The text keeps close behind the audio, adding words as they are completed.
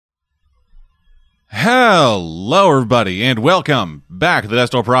Hello, everybody, and welcome back to the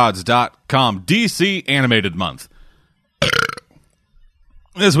DestroProds.com DC Animated Month.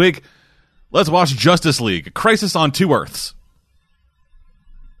 This week, let's watch Justice League, Crisis on Two Earths,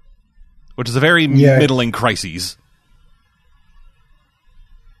 which is a very middling crisis.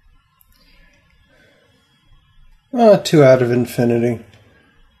 Two out of infinity.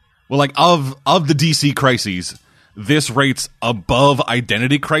 Well, like, of the DC crises, this rates above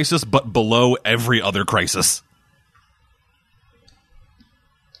Identity Crisis, but below every other crisis.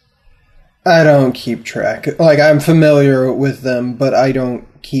 I don't keep track. Like, I'm familiar with them, but I don't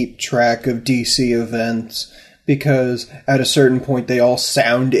keep track of DC events, because at a certain point they all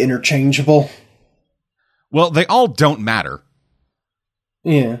sound interchangeable. Well, they all don't matter.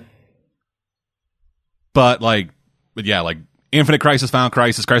 Yeah. But, like Infinite Crisis, Final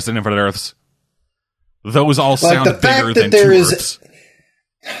Crisis, Crisis on Infinite Earths, those all sound bigger than Two Earths.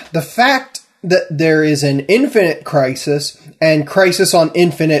 The fact that there is an Infinite Crisis and Crisis on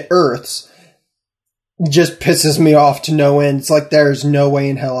Infinite Earths just pisses me off to no end. It's like there's no way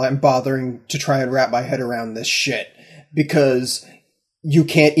in hell I'm bothering to try and wrap my head around this shit, because you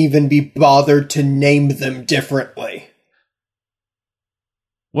can't even be bothered to name them differently.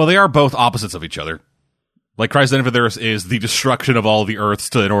 Well, they are both opposites of each other. Like, Crisis on Infinite Earths is the destruction of all the Earths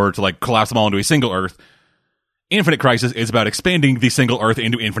in order to, like, collapse them all into a single Earth. Infinite Crisis is about expanding the single Earth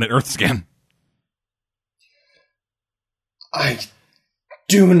into infinite Earths again. I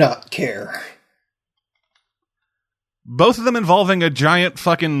do not care. Both of them involving a giant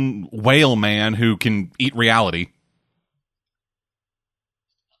fucking whale man who can eat reality.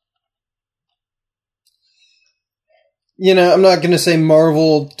 You know, I'm not going to say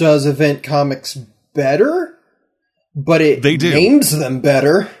Marvel does event comics better, but they do. Names them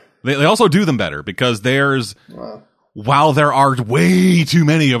better. They also do them better, because while there are way too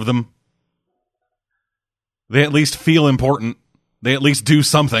many of them, they at least feel important. They at least do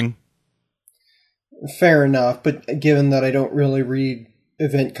something. Fair enough, but given that I don't really read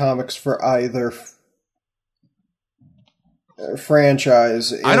event comics for either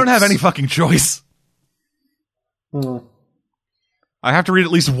franchise... I don't have any fucking choice. I have to read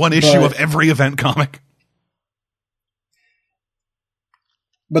at least one issue of every event comic.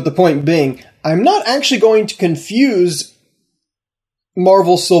 But the point being, I'm not actually going to confuse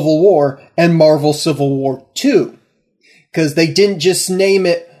Marvel Civil War and Marvel Civil War 2, because they didn't just name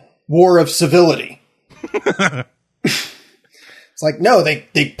it War of Civility. It's like, no,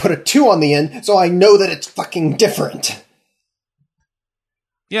 they put a 2 on the end, so I know that it's fucking different.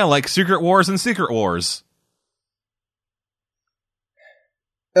 Yeah, like Secret Wars and Secret Wars.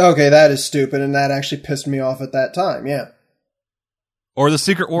 Okay, that is stupid, and that actually pissed me off at that time, yeah. Or the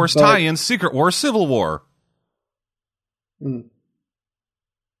Secret Wars tie-in, Secret Wars Civil War.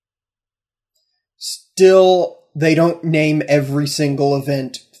 Still, they don't name every single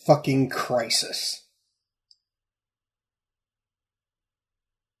event fucking Crisis.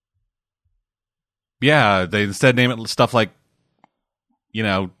 Yeah, they instead name it stuff like,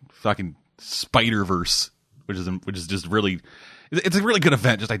 fucking Spider-Verse, which is just really... It's a really good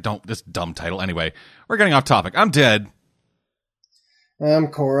event, this dumb title. Anyway, we're getting off topic. I'm dead. I'm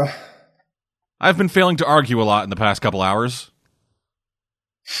Cora. I've been failing to argue a lot in the past couple hours.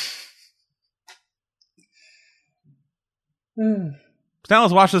 So now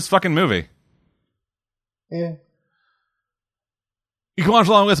let's watch this fucking movie. Yeah. You can watch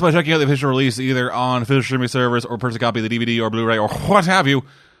along with us by checking out the official release either on official streaming servers or purchase a copy of the DVD or Blu-ray or what have you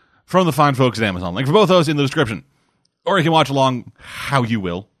from the fine folks at Amazon. Link for both those in the description. Or you can watch along how you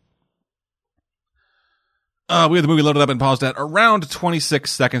will. We have the movie loaded up and paused at around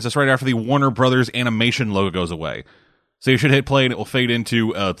 26 seconds. That's right after the Warner Brothers animation logo goes away. So you should hit play and it will fade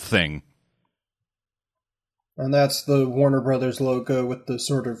into a thing. And that's the Warner Brothers logo with the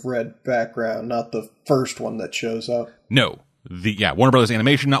sort of red background, not the first one that shows up. No. Warner Brothers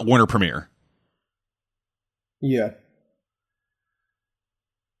Animation, not Warner Premiere. Yeah.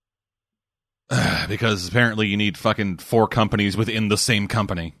 Because apparently you need fucking 4 companies within the same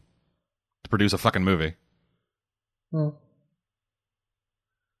company to produce a fucking movie.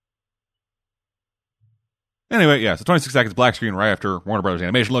 Anyway, so 26 seconds black screen right after Warner Brothers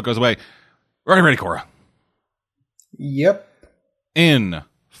animation look goes away. Ready, Cora? Yep. In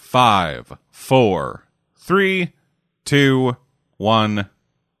 5, 4, 3, 2, 1,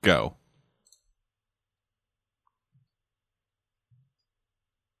 go.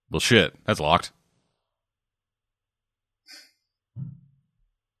 Well, shit, that's locked.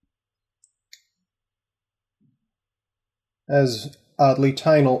 As oddly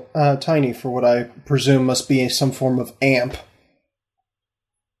tiny for what I presume must be some form of amp.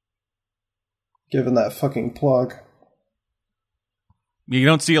 Given that fucking plug. You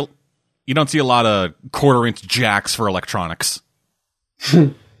don't see a lot of quarter-inch jacks for electronics.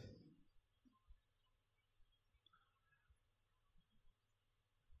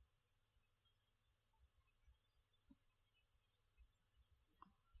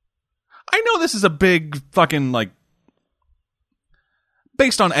 I know this is a big fucking, like,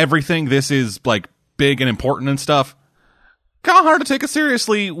 based on everything, this is, like, big and important and stuff. Kind of hard to take it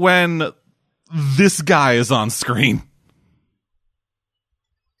seriously when this guy is on screen.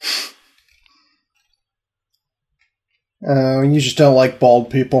 You just don't like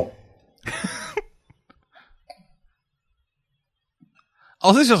bald people.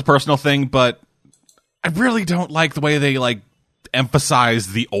 Oh, this is just a personal thing, but I really don't like the way they, like, emphasize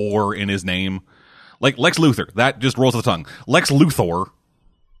the "or" in his name. Like Lex Luthor, that just rolls off the tongue. Lex Luthor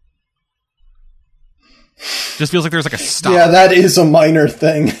just feels like there's like a stop. Yeah, that is a minor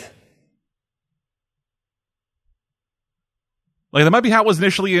thing. Like, that might be how it was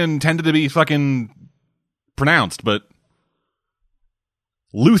initially intended to be fucking pronounced, but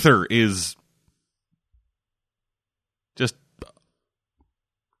Luthor is just,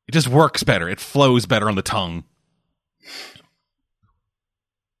 it just works better. It flows better on the tongue.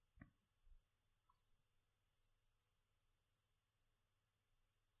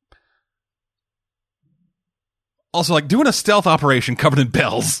 Also, like, doing a stealth operation covered in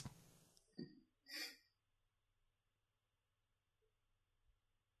bells.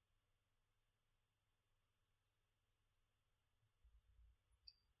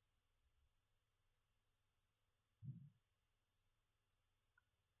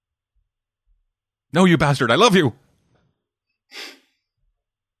 No, you bastard, I love you!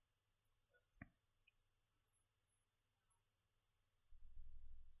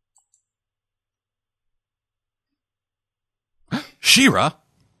 She-Ra?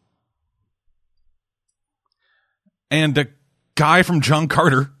 And a guy from John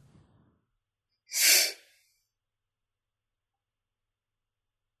Carter.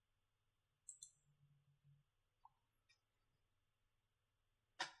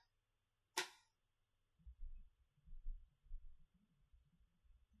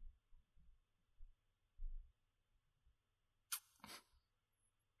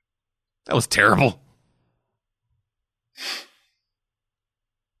 That was terrible.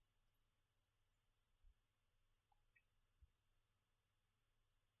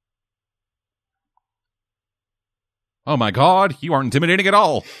 Oh my god, you aren't intimidating at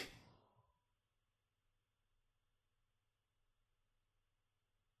all.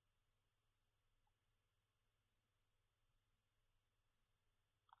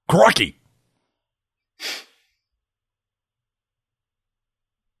 Crikey!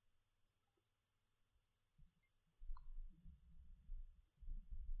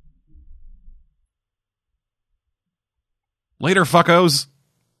 Later, fuckos.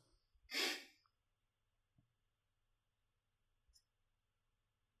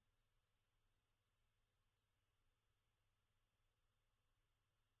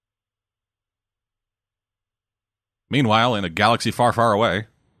 Meanwhile, in a galaxy far, far away.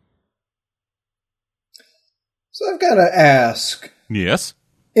 So I've got to ask. Yes?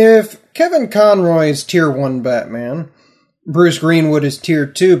 If Kevin Conroy is Tier 1 Batman, Bruce Greenwood is Tier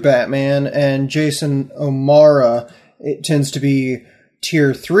 2 Batman, and Jason O'Mara, it tends to be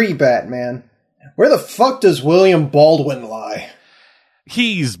Tier 3 Batman, where the fuck does William Baldwin lie?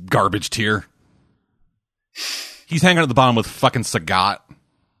 He's garbage tier. He's hanging at the bottom with fucking Sagat.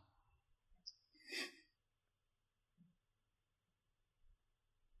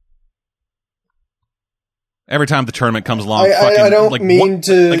 Every time the tournament comes along, I don't mean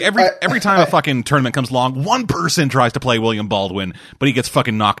to. Like every time a fucking tournament comes along, one person tries to play William Baldwin, but he gets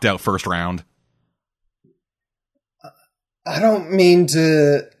fucking knocked out first round. I don't mean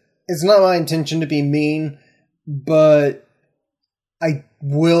to. It's not my intention to be mean, but I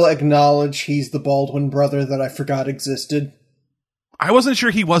will acknowledge he's the Baldwin brother that I forgot existed. I wasn't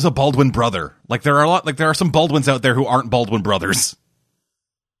sure he was a Baldwin brother. Like, there are some Baldwins out there who aren't Baldwin brothers.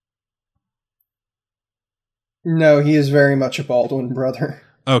 No, he is very much a Baldwin brother.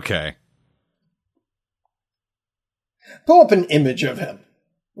 Okay. Pull up an image of him.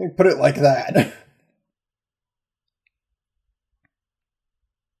 Put it like that.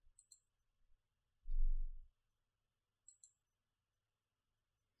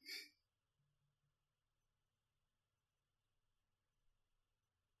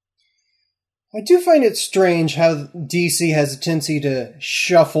 I do find it strange how DC has a tendency to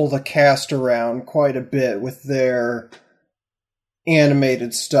shuffle the cast around quite a bit with their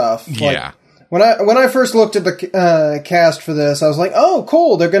animated stuff. Yeah. Like, when I first looked at the cast for this, I was like, oh,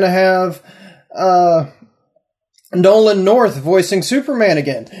 cool, they're going to have Nolan North voicing Superman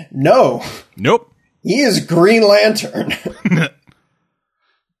again. No. Nope. He is Green Lantern.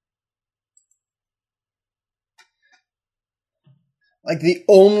 Like, the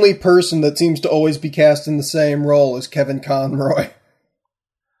only person that seems to always be cast in the same role is Kevin Conroy.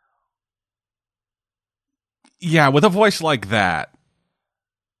 Yeah, with a voice like that.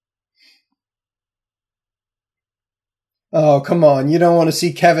 Oh, come on. You don't want to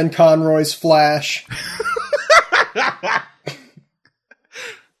see Kevin Conroy's Flash.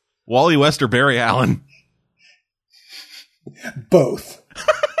 Wally West or Barry Allen? Both.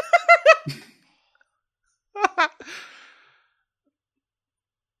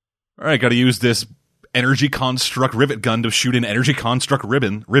 All right, got to use this energy construct rivet gun to shoot in energy construct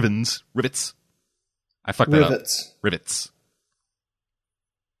rivets. I fucked that up. Rivets.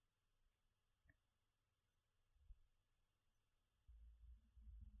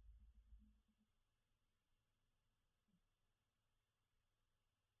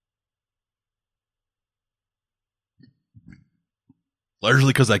 Largely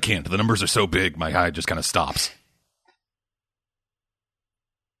because I can't. The numbers are so big, my eye just kind of stops.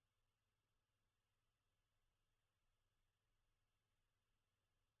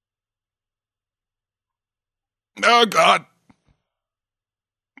 Oh, God.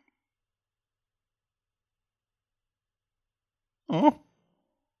 Oh.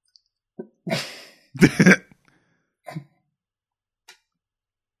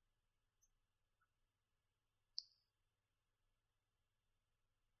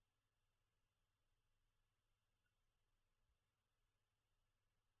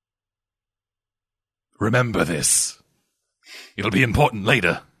 Remember this. It'll be important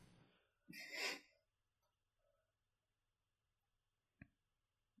later.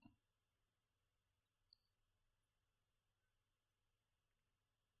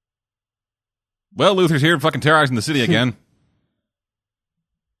 Well, Luthor's here fucking terrorizing the city again.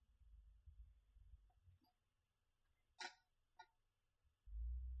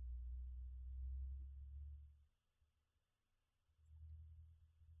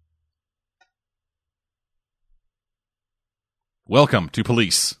 Welcome to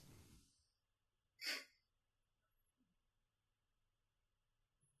police.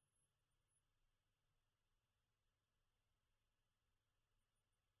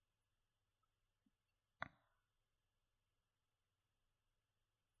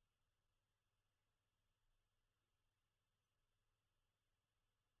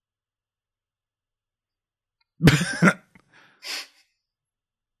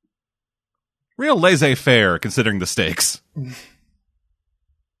 Real laissez-faire, considering the stakes.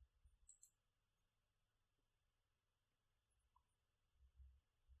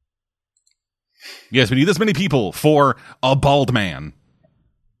 Yes, we need this many people for a bald man.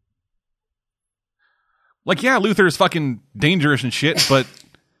 Like, yeah, Luthor is fucking dangerous and shit, but...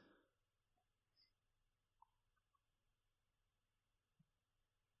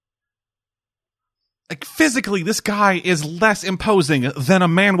 like, physically, this guy is less imposing than a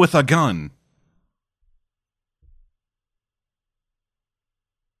man with a gun.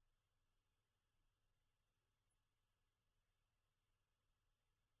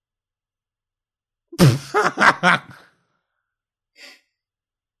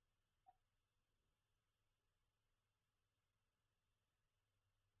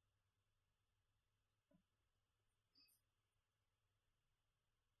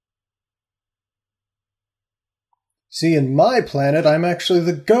 See, in my planet, I'm actually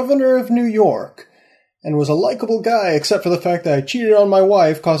the governor of New York, and was a likable guy except for the fact that I cheated on my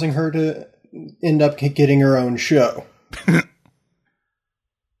wife, causing her to end up getting her own show.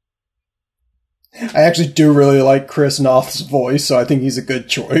 I actually do really like Chris Noth's voice, so I think he's a good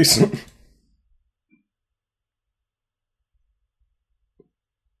choice.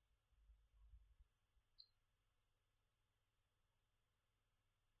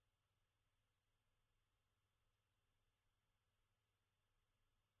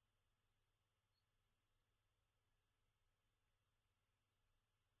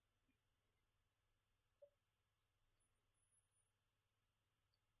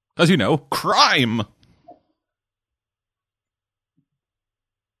 As you know, crime!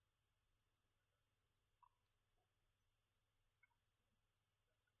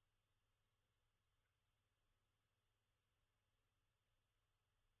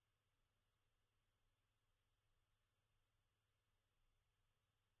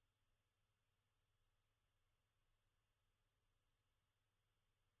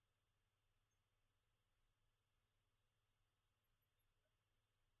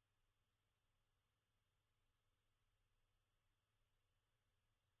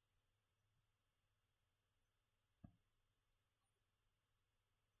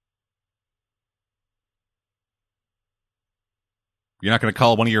 You're not going to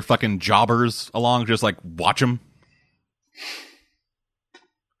call one of your fucking jobbers along, just like watch him?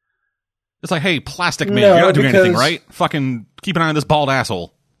 It's like, hey, plastic man, No, you're not doing anything, because- right? Fucking keep an eye on this bald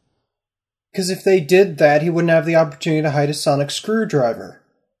asshole. Because if they did that, he wouldn't have the opportunity to hide his sonic screwdriver.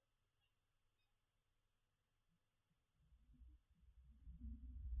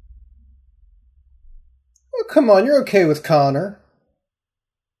 Oh, come on, you're okay with Connor.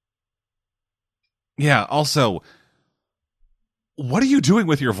 Yeah, also, what are you doing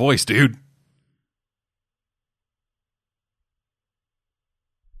with your voice, dude?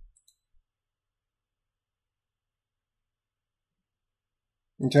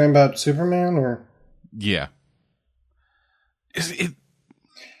 You talking about Superman, or? Yeah. Is it,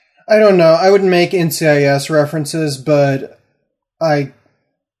 I don't know. I would make NCIS references, but I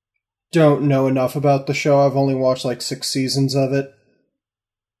don't know enough about the show. I've only watched like 6 seasons of it.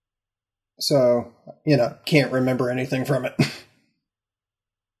 So, can't remember anything from it.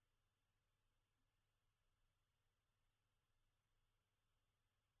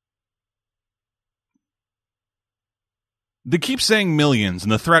 they keep saying millions,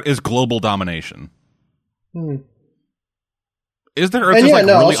 and the threat is global domination. Is there Earth And is yeah, like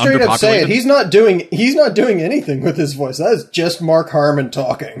no, really I'll straight up say it. underpopulated? He's not doing anything with his voice. That is just Mark Harmon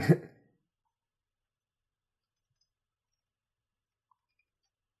talking.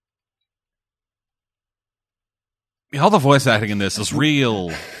 All the voice acting in this is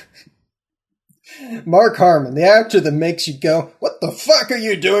real. Mark Harmon, the actor that makes you go, "What the fuck are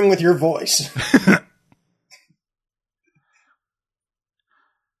you doing with your voice?"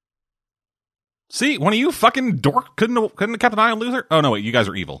 See, one of you fucking dork couldn't have kept an eye on Luther? Oh, no, wait, you guys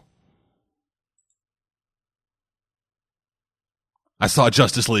are evil. I saw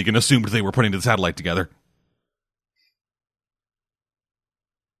Justice League and assumed they were putting the satellite together.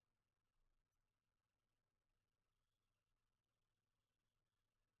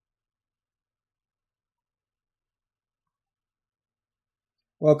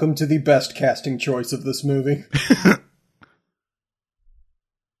 Welcome to the best casting choice of this movie.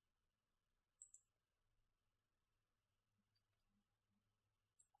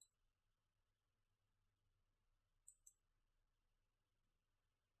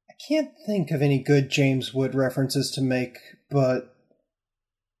 I can't think of any good James Wood references to make, but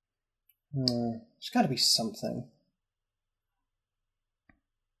there's got to be something.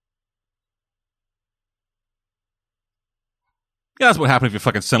 Yeah, that's what happened if you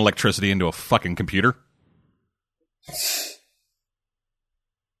fucking send electricity into a fucking computer.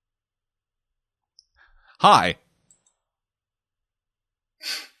 Hi.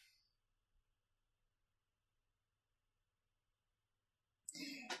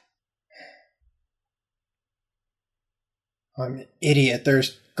 I'm an idiot.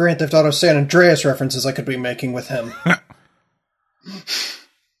 There's Grand Theft Auto San Andreas references I could be making with him.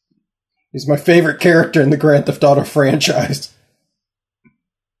 He's my favorite character in the Grand Theft Auto franchise.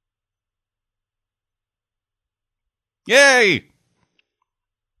 Yay!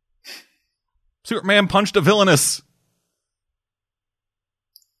 Superman punched a villainous.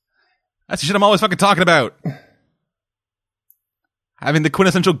 That's the shit I'm always fucking talking about. Having the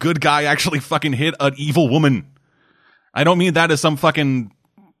quintessential good guy actually fucking hit an evil woman. I don't mean that as some fucking...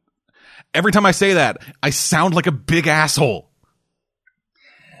 Every time I say that, I sound like a big asshole.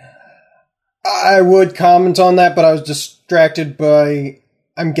 I would comment on that, but I was distracted by,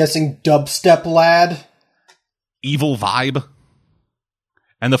 I'm guessing, Dubstep Lad. Evil vibe.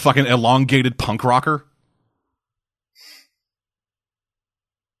 And the fucking elongated punk rocker.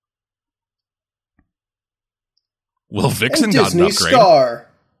 Well, Vixen And got Disney an upgrade. Star.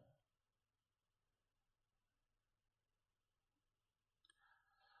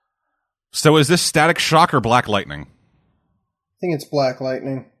 So is this Static Shock or Black Lightning? I think it's Black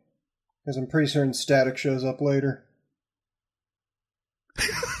Lightning. Because I'm pretty certain Static shows up later.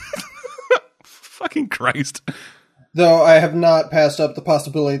 Fucking Christ. Though I have not passed up the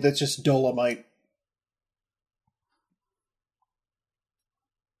possibility that's just Dolomite.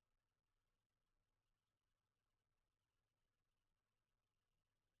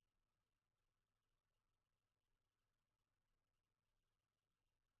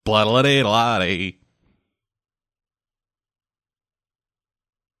 Blah-da-da-da-da.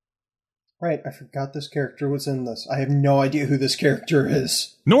 Right, I forgot this character was in this. I have no idea who this character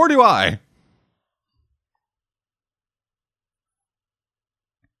is. Nor do I.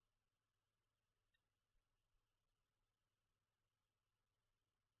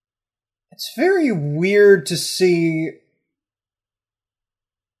 It's very weird to see...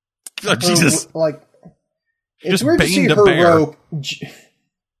 Oh, Jesus. Like, it's Just weird to see baned a her bear. rope...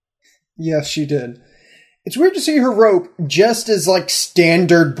 Yes, she did. It's weird to see her robe just as, like,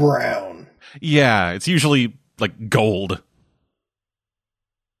 standard brown. Yeah, it's usually, like, gold.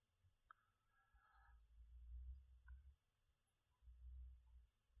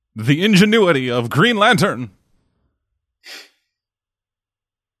 The ingenuity of Green Lantern.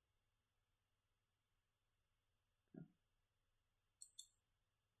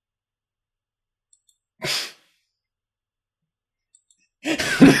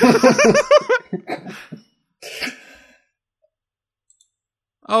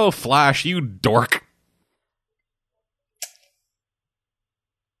 Oh, Flash, you dork.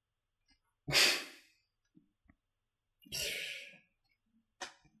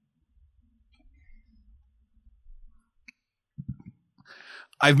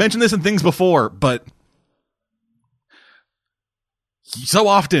 I've mentioned this in things before, but so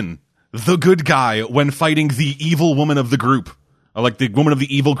often the good guy, when fighting the evil woman of the group, or like the woman of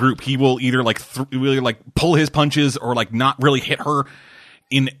the evil group, he will either like really like pull his punches or like not really hit her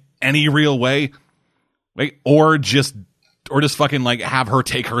in any real way, right? Or just fucking like have her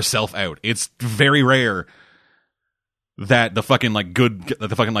take herself out. It's very rare that the fucking like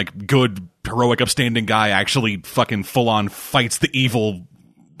good heroic upstanding guy actually fucking full on fights the evil.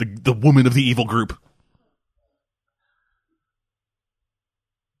 The woman of the evil group.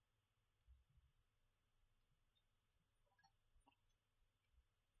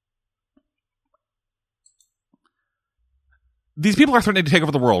 These people are threatening to take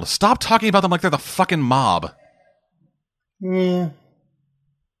over the world. Stop talking about them like they're the fucking mob. Yeah.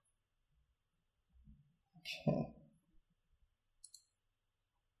 Okay.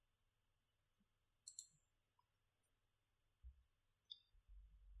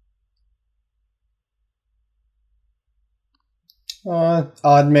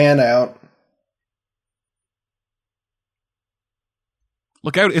 Odd man out.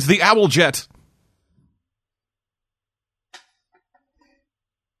 Look out, it's the Owl Jet.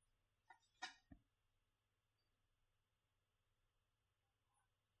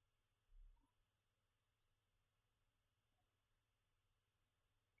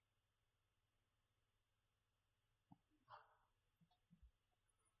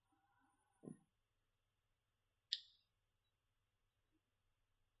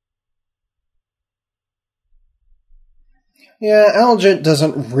 Yeah, Algent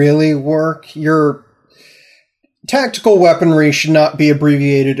doesn't really work. Your tactical weaponry should not be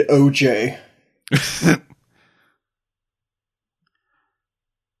abbreviated OJ.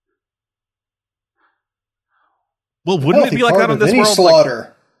 Well, wouldn't it be like that on this world?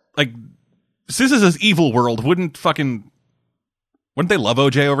 Slaughter. Like since this is an evil world, wouldn't they love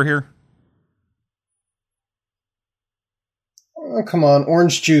OJ over here? Oh, come on,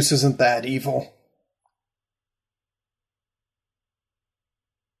 orange juice isn't that evil.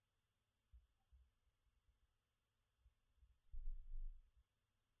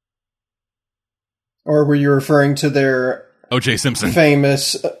 Or were you referring to their O.J. Simpson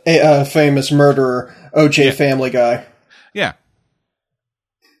famous murderer, O.J. Family Guy? Yeah,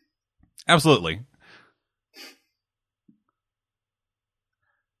 absolutely.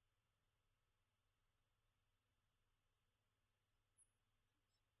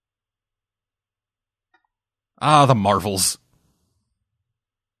 Ah, the Marvels.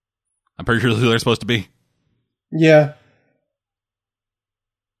 I'm pretty sure who they're supposed to be. Yeah.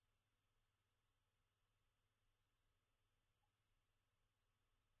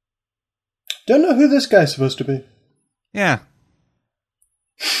 Don't know who this guy's supposed to be. Yeah.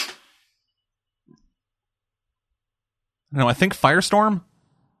 No, I think Firestorm?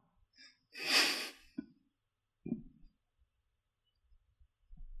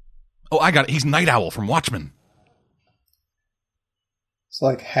 Oh, I got it. He's Night Owl from Watchmen. It's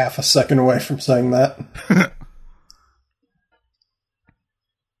like half a second away from saying that.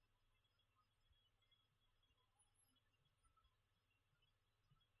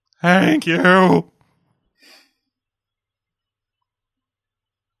 Thank you. Do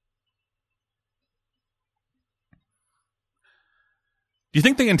you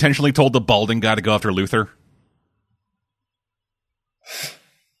think they intentionally told the balding guy to go after Luthor?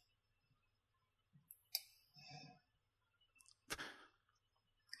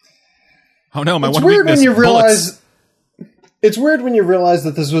 Oh no, my one weakness, bullets. It's weird when you realize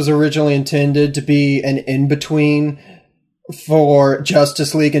that this was originally intended to be an in-between for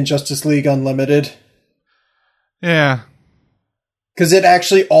Justice League and Justice League Unlimited. Yeah. Because it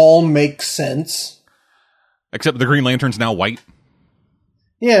actually all makes sense. Except the Green Lantern's now white.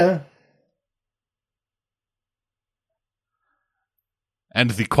 Yeah.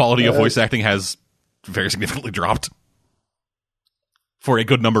 And the quality of voice acting has very significantly dropped for a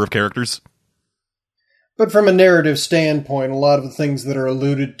good number of characters. But from a narrative standpoint, a lot of the things that are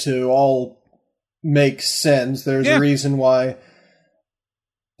alluded to all make sense. There's Yeah. a reason why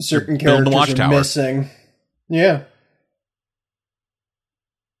certain building the characters are watchtower. missing. Yeah.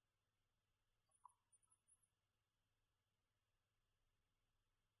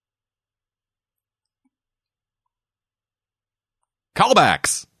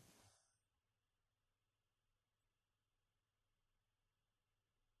 Callbacks.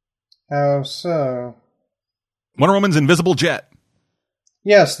 How so? Wonder Woman's invisible jet.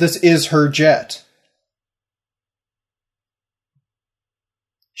 Yes, this is her jet.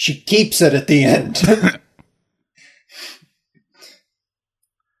 She keeps it at the end.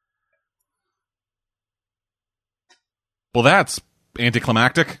 Well, that's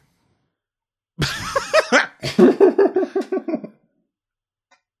anticlimactic.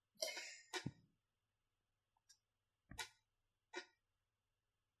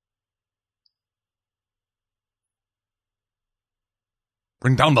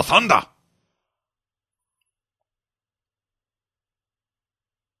 Bring down the thunder.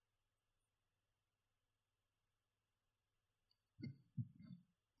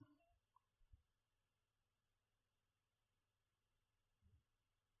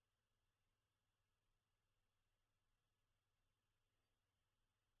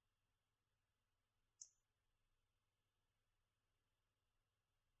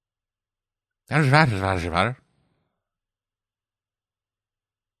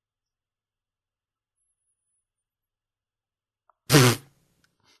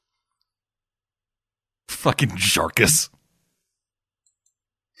 Fucking Jarkus.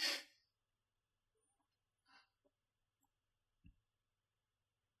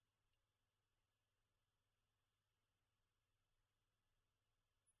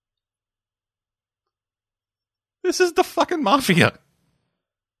 This is the fucking mafia.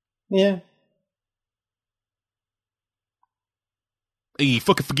 Yeah. Hey,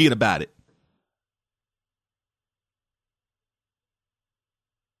 fucking forget about it.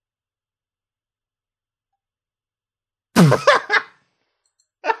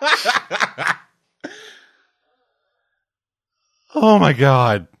 Oh my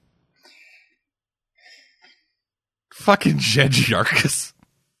god. Fucking Jed Jarkus.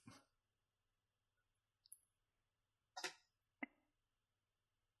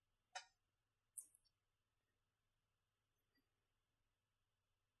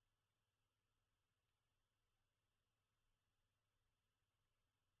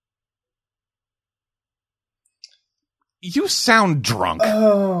 You sound drunk.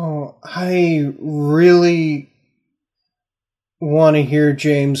 Oh, I really want to hear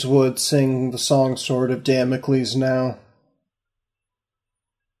James Wood sing the song Sword of Damocles now.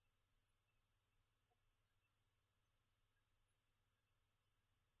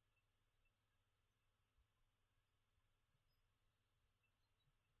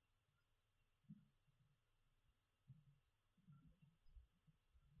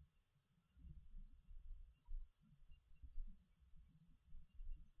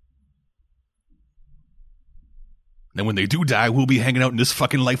 And when they do die, we'll be hanging out in this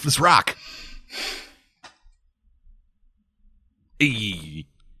fucking lifeless rock. Hey.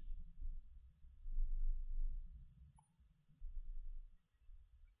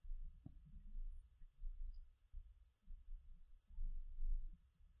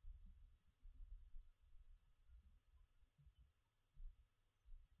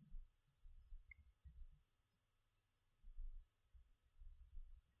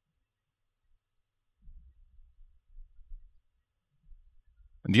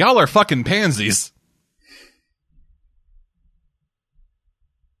 And y'all are fucking pansies.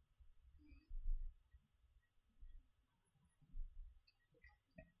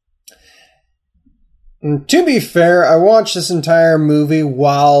 And to be fair, I watched this entire movie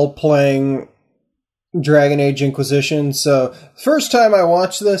while playing Dragon Age Inquisition, so first time I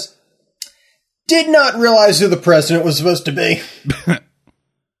watched this, did not realize who the president was supposed to be.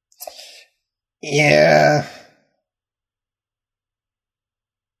 Yeah.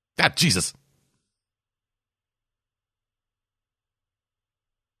 God, Jesus.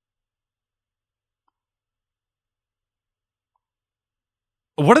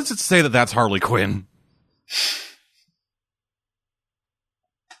 What does it say that that's Harley Quinn?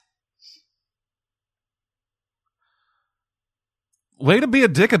 Way to be a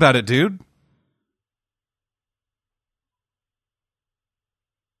dick about it, dude.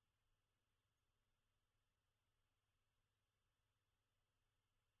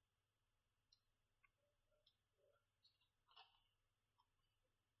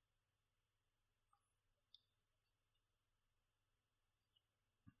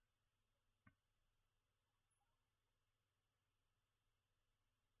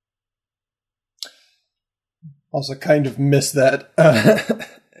 Also kind of missed that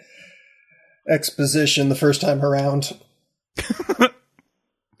exposition the first time around.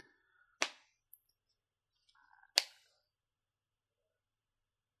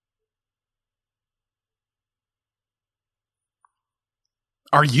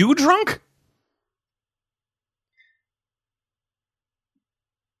 Are you drunk?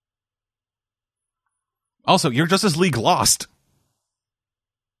 Also, you're Justice League lost.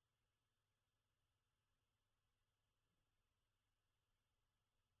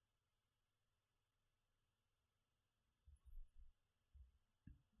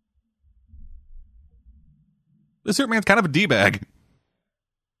 The Superman's kind of a D-bag.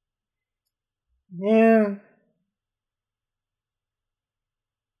 Yeah.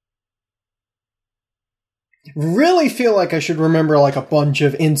 Really feel like I should remember like a bunch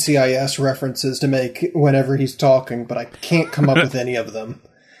of NCIS references to make whenever he's talking, but I can't come up with any of them.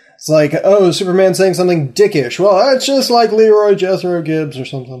 It's like, oh, Superman saying something dickish. Well, that's just like Leroy Jethro Gibbs or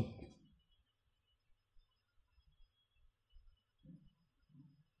something.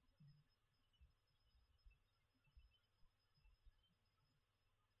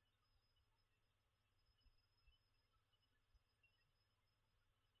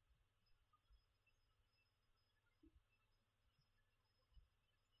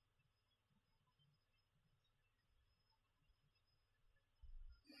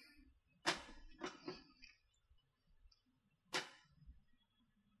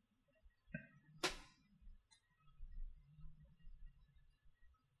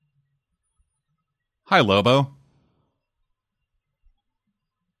 Hi, Lobo.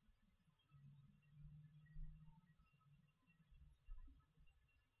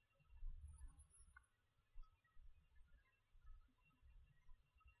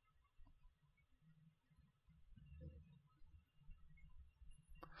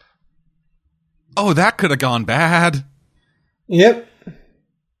 Oh, that could have gone bad. Yep.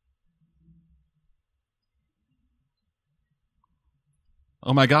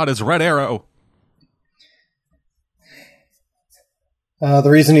 Oh my god, it's Red Arrow.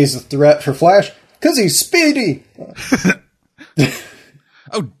 The reason he's a threat for Flash, because he's speedy.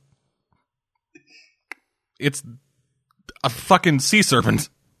 Oh. It's a fucking sea serpent.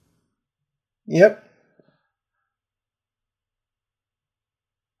 Yep.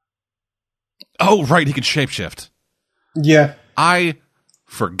 Oh, right, he can shapeshift. Yeah. I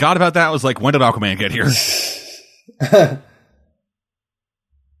forgot about that. I was like, when did Aquaman get here?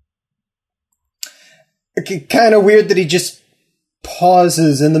 Kind of weird that he just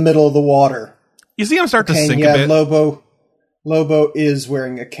pauses in the middle of the water. You see him start to sink yeah, a bit. Lobo is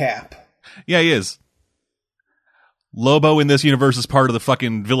wearing a cap. Yeah, he is. Lobo in this universe is part of the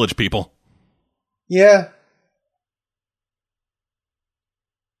fucking village people. Yeah.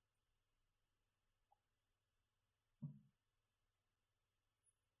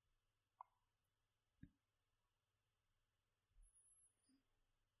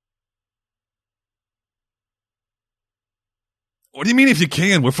 What do you mean if you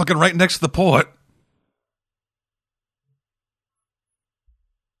can? We're fucking right next to the port.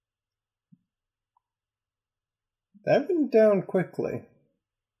 That went down quickly.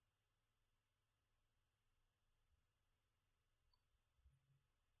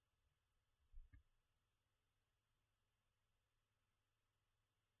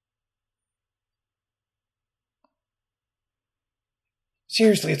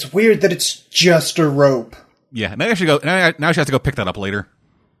 Seriously, it's weird that it's just a rope. Yeah, maybe I should go. Now she has to go pick that up later.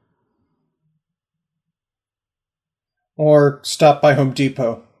 Or stop by Home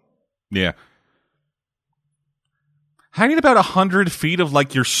Depot. Yeah. How do you need about 100 feet of,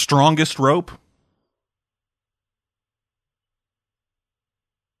 like, your strongest rope?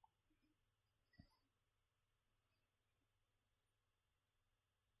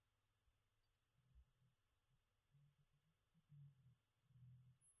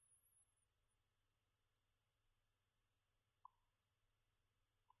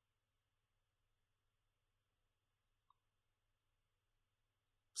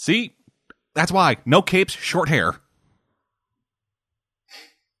 See? That's why. No capes, short hair.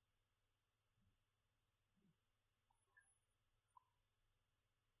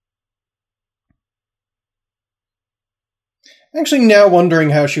 Actually, now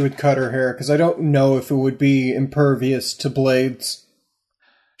wondering how she would cut her hair, because I don't know if it would be impervious to blades.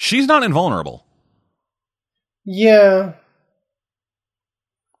 She's not invulnerable. Yeah.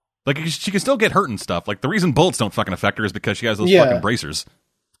 Like, she can still get hurt and stuff. Like, the reason bullets don't fucking affect her is because she has those Yeah. fucking bracers.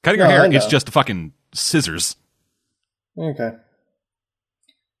 Cutting her No, I hair, know. it's just fucking scissors. Okay.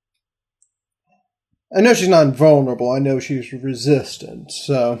 I know she's not invulnerable. I know she's resistant,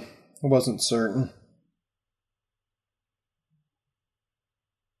 so I wasn't certain.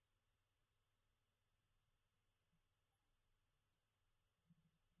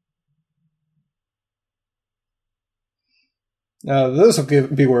 This will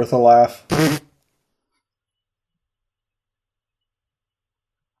be worth a laugh.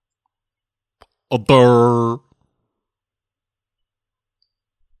 Other.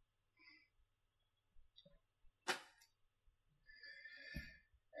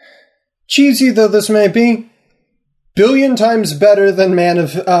 Cheesy though this may be, billion times better than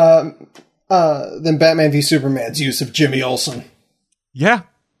than Batman v Superman's use of Jimmy Olsen. Yeah.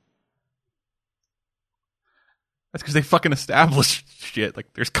 That's because they fucking established shit.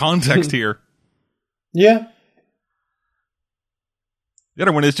 Like, there's context here. Yeah. The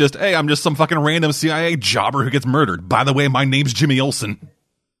other one is just, hey, I'm just some fucking random CIA jobber who gets murdered. By the way, my name's Jimmy Olsen.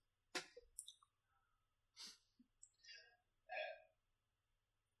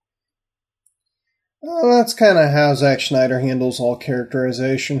 Well, that's kind of how Zack Snyder handles all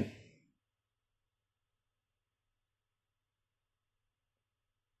characterization.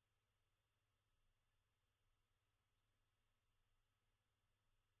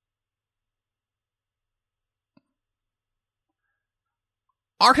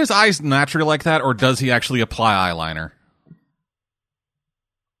 Are his eyes naturally like that, or does he actually apply eyeliner?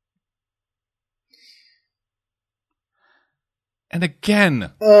 And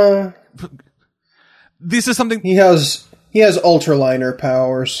again, this is something he has ultraliner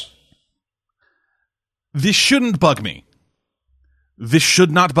powers. This shouldn't bug me. This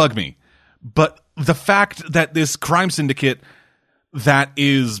should not bug me. But the fact that this crime syndicate that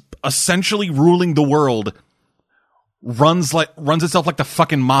is essentially ruling the world runs itself like the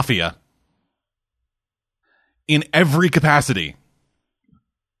fucking mafia in every capacity.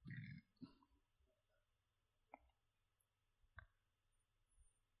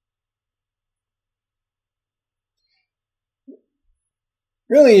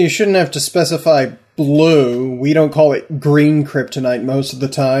 Really, you shouldn't have to specify blue. We don't call it green kryptonite most of the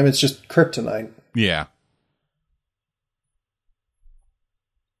time. It's just kryptonite. Yeah.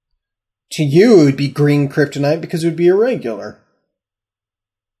 To you, it would be green kryptonite because it would be irregular.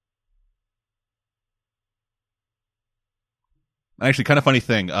 Actually, kind of funny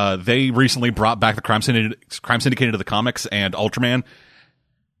thing. They recently brought back the Crime Syndicate into the comics, and Ultraman,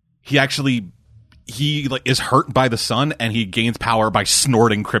 he is hurt by the sun, and he gains power by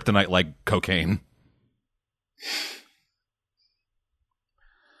snorting kryptonite like cocaine.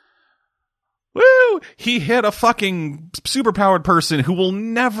 Woo! He hit a fucking superpowered person who will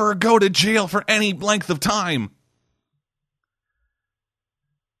never go to jail for any length of time.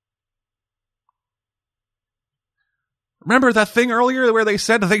 Remember that thing earlier where they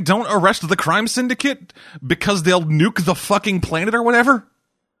said they don't arrest the crime syndicate because they'll nuke the fucking planet or whatever?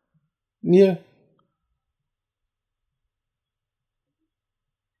 Yeah.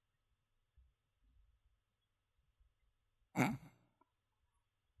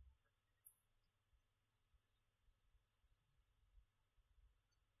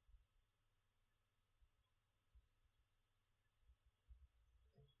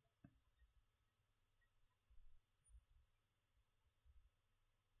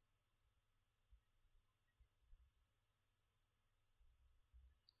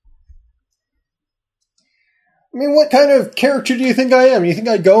 I mean, what kind of character do you think I am? You think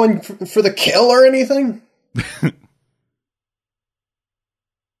I'd go in for the kill or anything?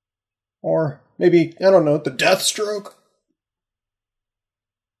 Or maybe, I don't know, the death stroke?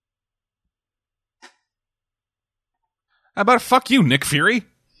 How about fuck you, Nick Fury?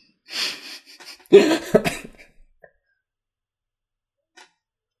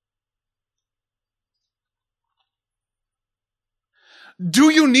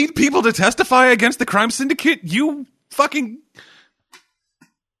 Do you need people to testify against the crime syndicate? You fucking...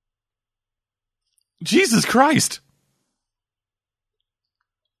 Jesus Christ.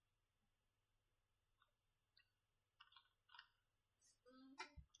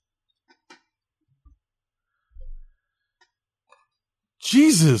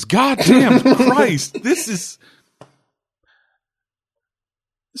 Jesus goddamn Christ. This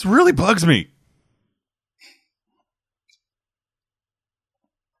really bugs me.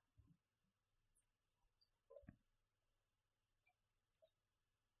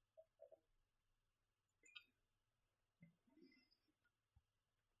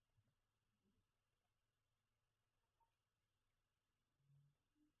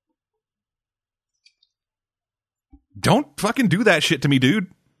 Don't fucking do that shit to me, dude.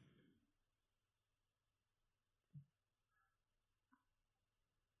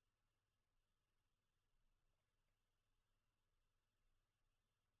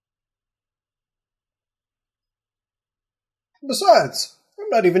 Besides, I'm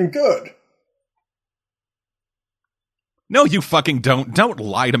not even good. No, you fucking don't. Don't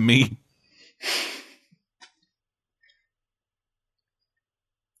lie to me.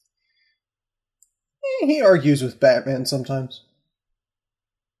 He argues with Batman sometimes.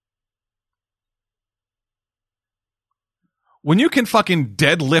 When you can fucking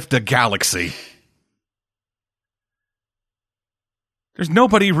deadlift a galaxy, there's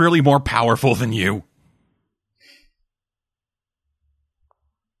nobody really more powerful than you.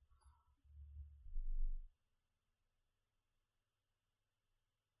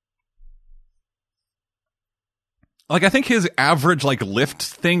 Like, I think his average, like, lift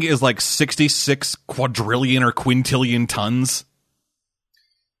thing is, like, 66 quadrillion or quintillion tons.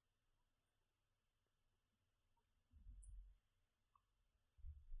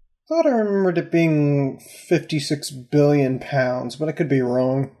 I thought I remembered it being 56 billion pounds, but I could be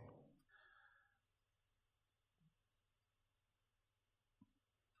wrong.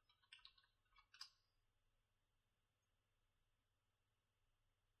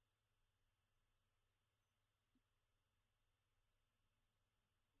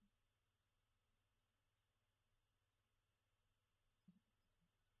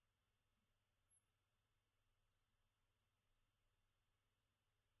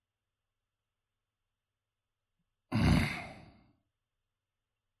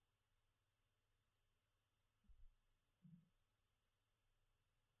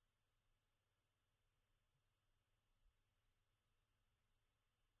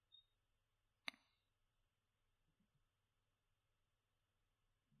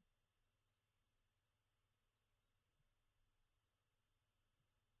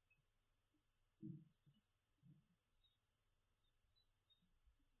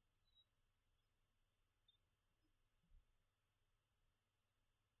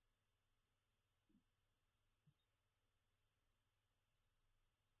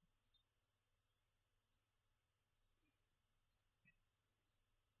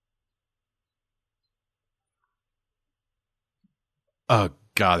 Oh,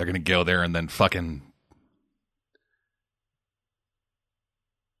 God, they're gonna go there and then fucking...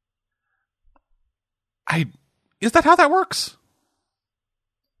 Is that how that works?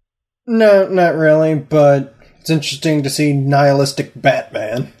 No, not really, but it's interesting to see nihilistic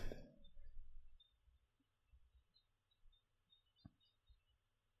Batman.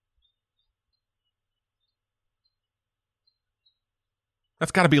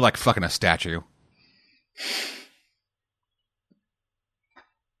 That's gotta be like fucking a statue.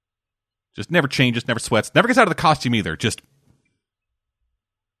 Just never changes, never sweats, never gets out of the costume either. Just...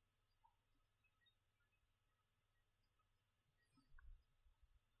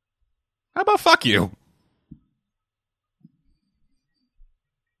 How about fuck you?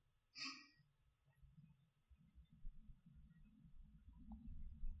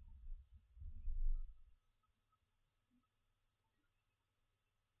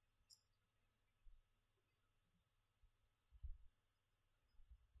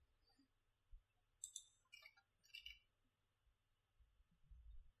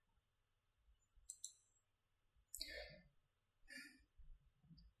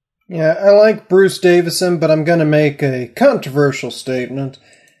 Yeah, I like Bruce Davison, but I'm gonna make a controversial statement.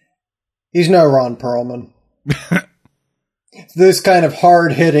 He's no Ron Perlman. This kind of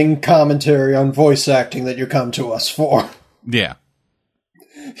hard-hitting commentary on voice acting that you come to us for. Yeah.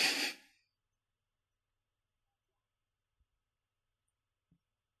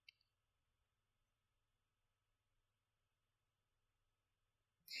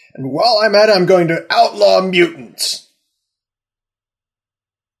 And while I'm at it, I'm going to outlaw mutants.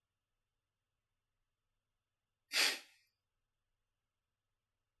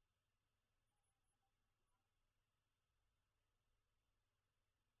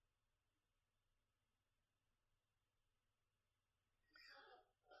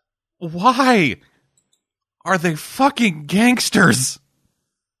 Why are they fucking gangsters?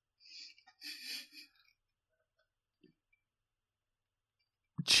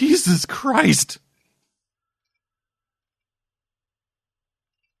 Jesus Christ.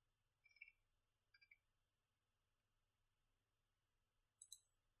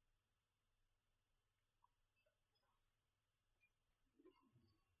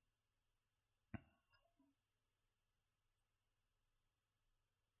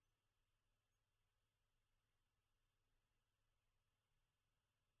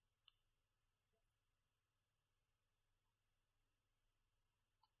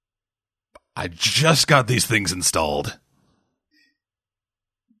 I just got these things installed.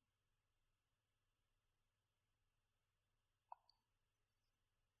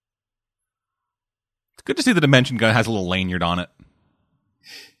 It's good to see the Dimension gun has a little lanyard on it.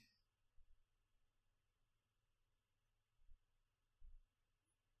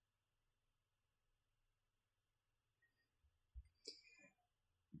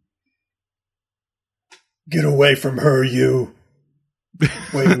 Get away from her, you.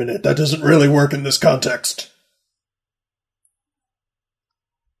 Wait a minute, that doesn't really work in this context.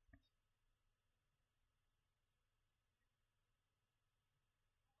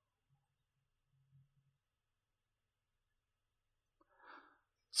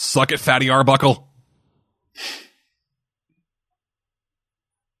 Suck it, Fatty Arbuckle.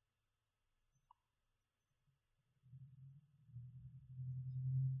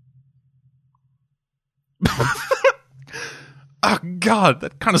 Oh, God,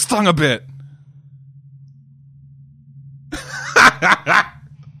 that kind of stung a bit.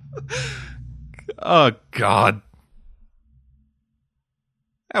 Oh, God.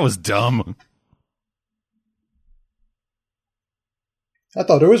 That was dumb. I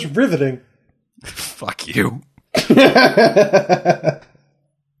thought it was riveting. Fuck you.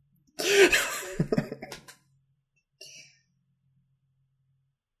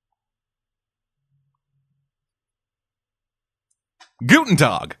 Guten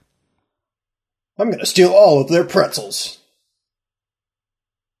Tag. I'm going to steal all of their pretzels.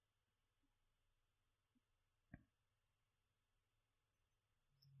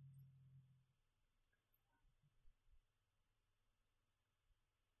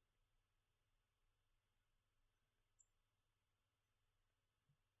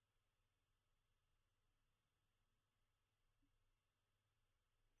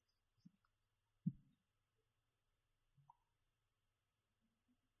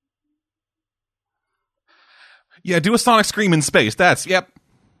 Yeah, do a Sonic Scream in space. That's, yep.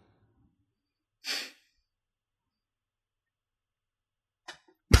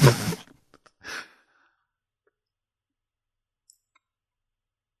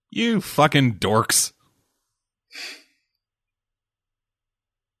 You fucking dorks.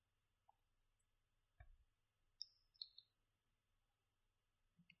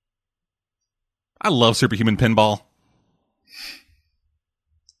 I love Superhuman Pinball.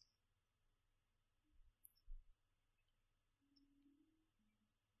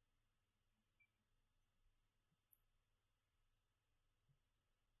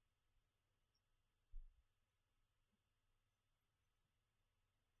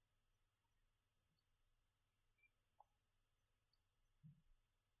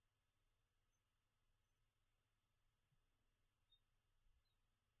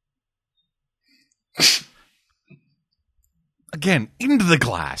 Again, into the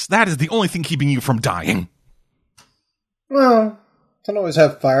glass. That is the only thing keeping you from dying. Well, can always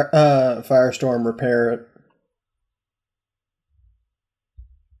have Firestorm repair it.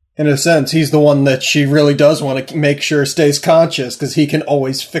 In a sense, he's the one that she really does want to make sure stays conscious, because he can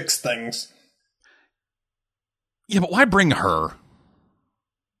always fix things. Yeah, but why bring her?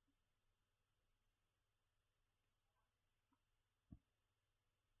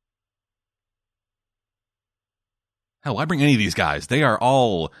 Hell, why bring any of these guys? They are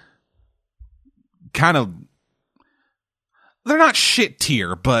all kind of... They're not shit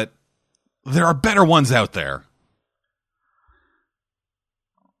tier, but there are better ones out there.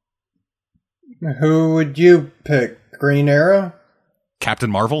 Who would you pick? Green Arrow?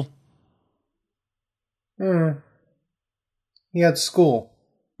 Captain Marvel? He had school.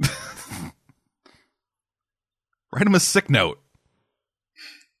 Write him a sick note.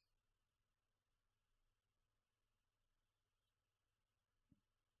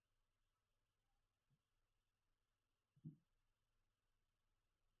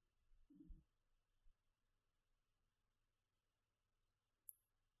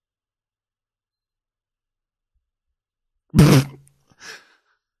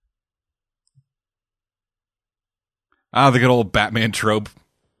 The good old Batman trope.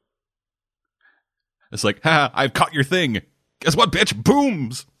 It's like, ha, I've caught your thing. Guess what, bitch?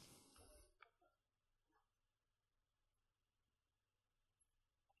 Booms!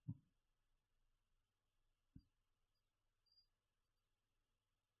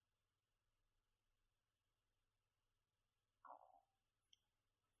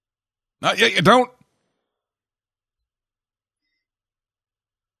 Not yet, you don't.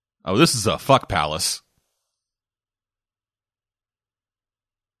 Oh, this is a fuck palace.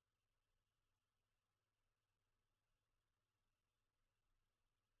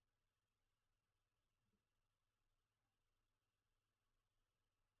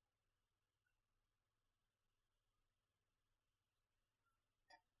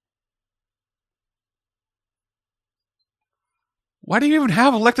 Why do you even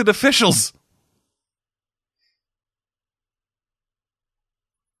have elected officials?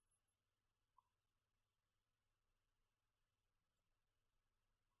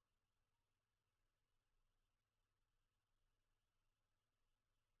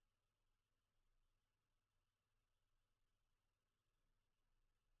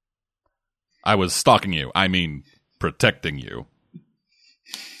 I was stalking you. I mean, protecting you.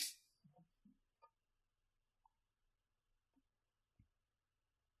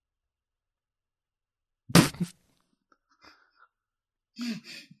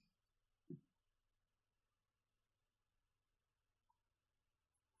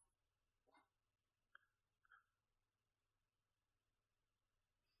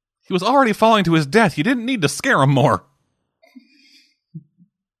 He was already falling to his death. You didn't need to scare him more.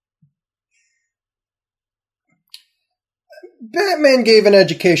 Batman gave an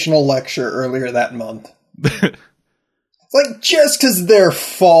educational lecture earlier that month. Like, just because they're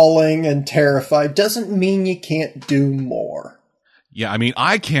falling and terrified doesn't mean you can't do more. Yeah, I mean,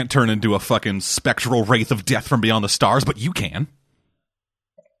 I can't turn into a fucking spectral wraith of death from beyond the stars, but you can.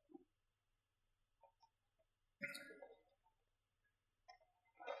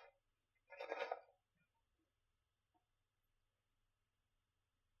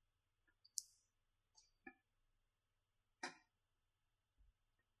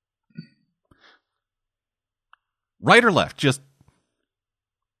 Right or left? Just...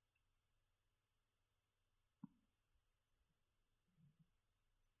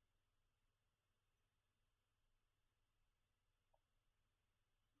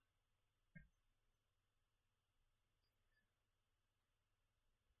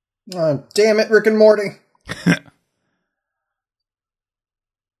 Oh, damn it, Rick and Morty.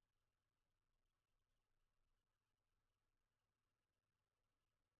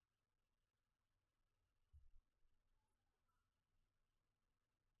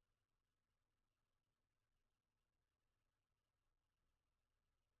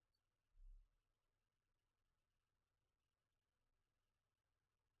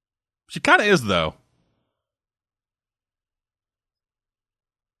 She kind of is, though.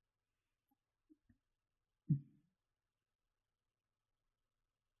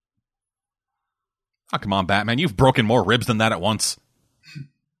 Oh, come on, Batman. You've broken more ribs than that at once.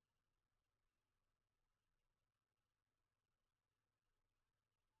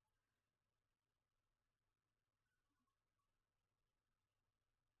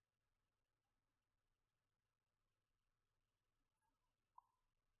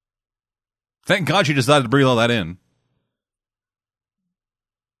 Thank God she decided to breathe all that in.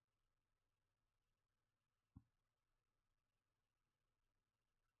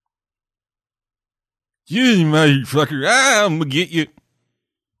 You motherfucker. I'm gonna get you.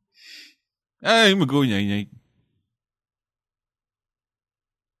 I'm gonna go night-night.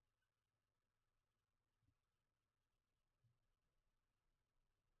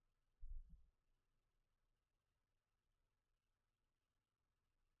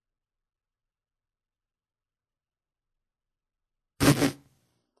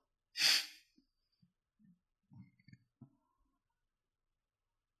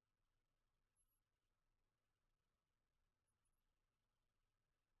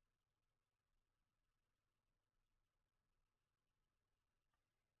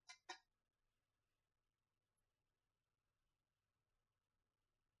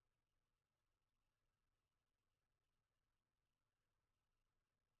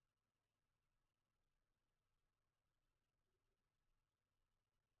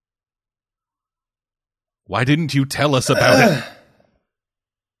 Why didn't you tell us about it?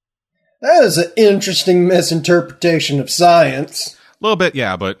 That is an interesting misinterpretation of science. A little bit,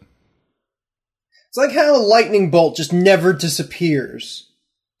 yeah, but... It's like how a lightning bolt just never disappears.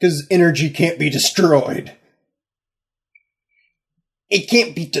 Because energy can't be destroyed. It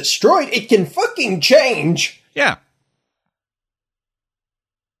can't be destroyed, it can fucking change! Yeah.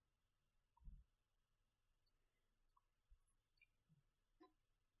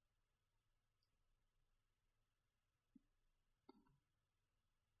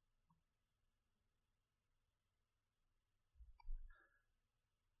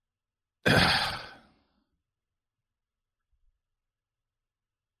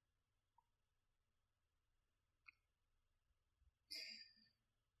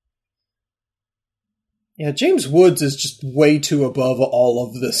 Yeah, James Woods is just way too above all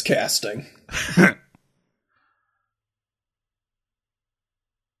of this casting.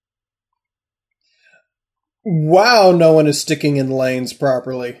 Wow, no one is sticking in lanes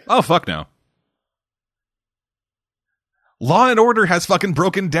properly. Oh, fuck no. Law and order has fucking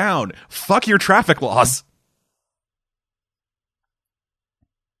broken down. Fuck your traffic laws.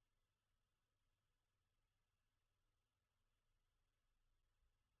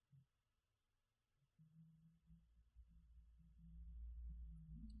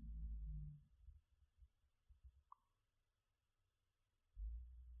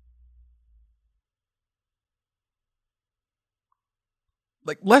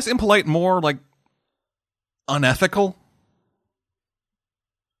 like less impolite, more like unethical,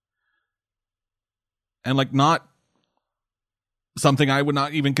 and like not something I would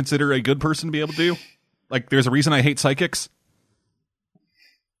not even consider a good person to be able to do. Like, there's a reason I hate psychics.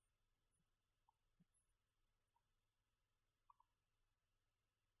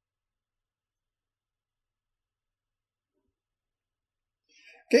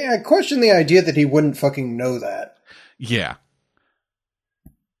 Okay, I question the idea that he wouldn't fucking know that. Yeah.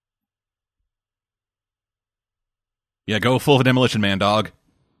 Yeah, go full of Demolition Man, dog.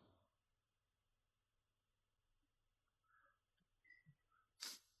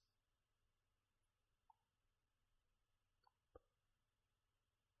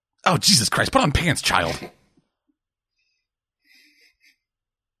 Oh, Jesus Christ, put on pants, child.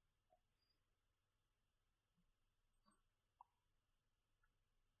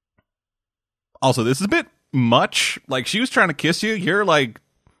 Also, this is a bit much. Like, she was trying to kiss you. You're like...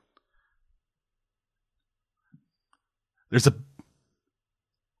 There's a...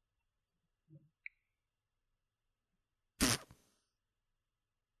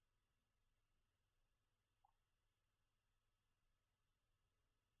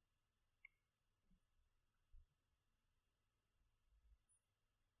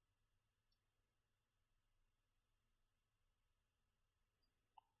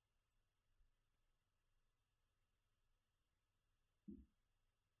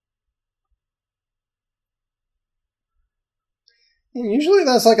 Usually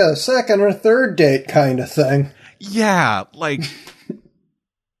that's like a second or third date kind of thing. Yeah, like...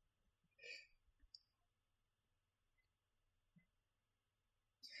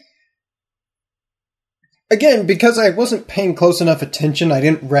 Again, because I wasn't paying close enough attention, I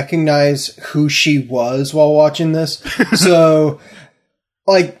didn't recognize who she was while watching this. So,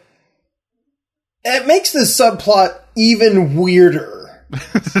 like, it makes this subplot even weirder.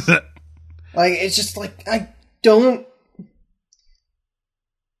 Like, it's just like, I don't...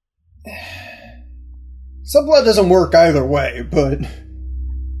 Subplot doesn't work either way, but...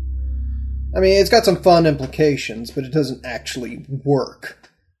 I mean, it's got some fun implications, but it doesn't actually work.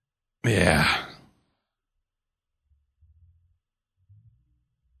 Yeah.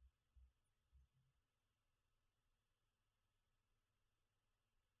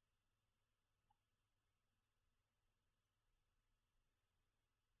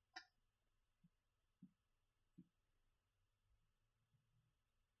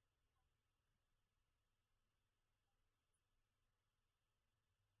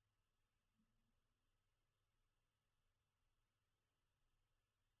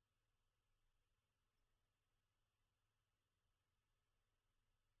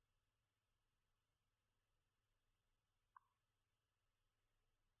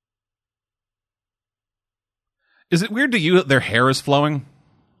 Is it weird to you that their hair is flowing?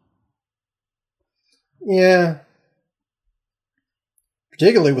 Yeah.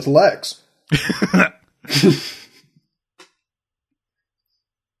 Particularly with Lex.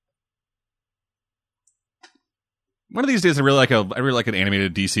 One of these days, I really like an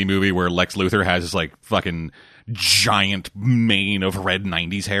animated DC movie where Lex Luthor has this like fucking giant mane of red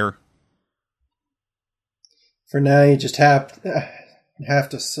 '90s hair. For now, you just have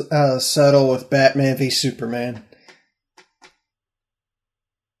to settle with Batman v Superman.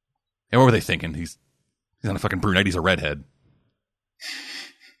 And what were they thinking? He's not a fucking brunette. He's a redhead.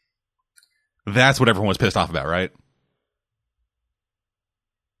 That's what everyone was pissed off about, right?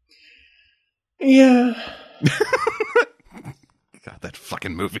 Yeah. God, that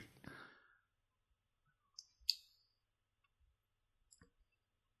fucking movie.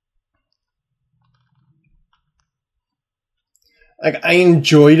 Like, I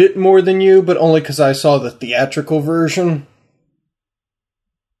enjoyed it more than you, but only because I saw the theatrical version.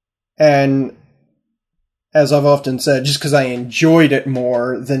 And as I've often said, just because I enjoyed it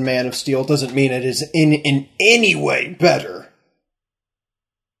more than Man of Steel doesn't mean it is in any way better.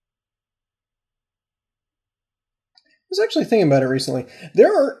 I was actually thinking about it recently.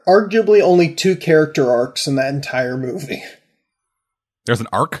 There are arguably only 2 character arcs in that entire movie. There's an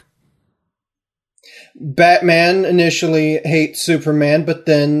arc? Batman initially hates Superman, but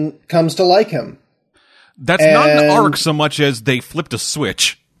then comes to like him. That's not an arc so much as they flipped a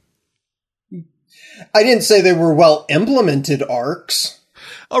switch. I didn't say they were well implemented arcs.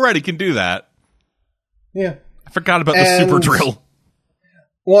 Alright, he can do that. Yeah. I forgot about the super drill.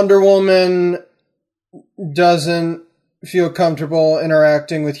 Wonder Woman doesn't feel comfortable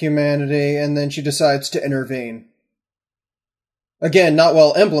interacting with humanity, and then she decides to intervene. Again, not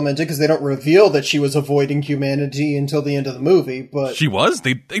well implemented, because they don't reveal that she was avoiding humanity until the end of the movie, but... She was?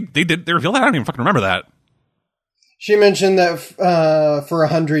 They revealed that? I don't even fucking remember that. She mentioned that for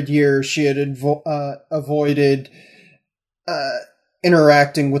 100 years she had avoided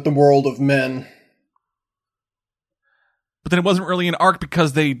interacting with the world of men. But then it wasn't really an arc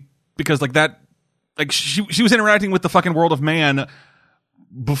because she was interacting with the fucking world of man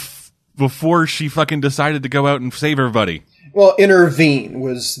before she fucking decided to go out and save everybody. Well, intervene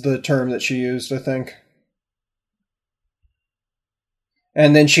was the term that she used, I think.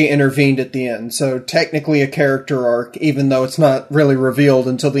 And then she intervened at the end. So technically a character arc, even though it's not really revealed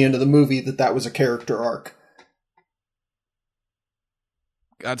until the end of the movie that was a character arc.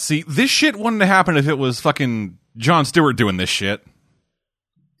 God, see, this shit wouldn't have happened if it was fucking Jon Stewart doing this shit.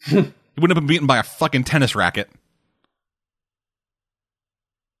 He wouldn't have been beaten by a fucking tennis racket.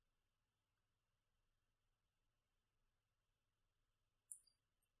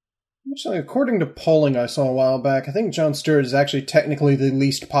 Actually, according to polling I saw a while back, I think Jon Stewart is actually technically the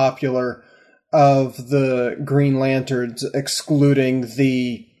least popular of the Green Lanterns, excluding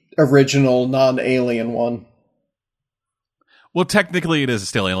the original non-alien one. Well, technically it is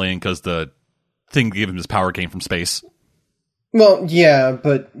still alien because the thing that gave him his power came from space. Well, yeah,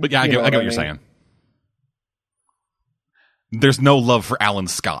 but yeah, I get what you're saying. There's no love for Alan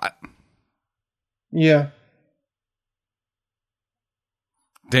Scott. Yeah.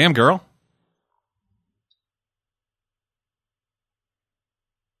 Damn, girl.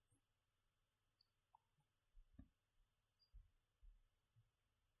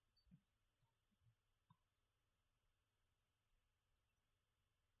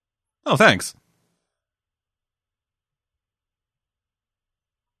 Oh, thanks.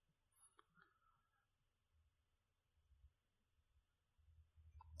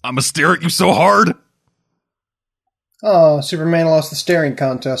 I'm gonna stare at you so hard. Oh, Superman lost the staring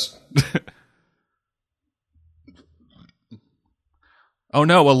contest. Oh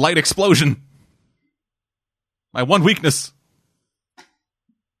no, a light explosion. My one weakness.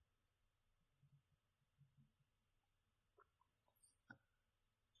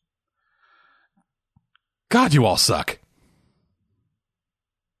 God, you all suck.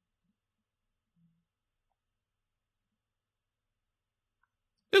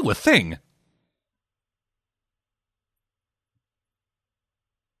 Ooh, a thing.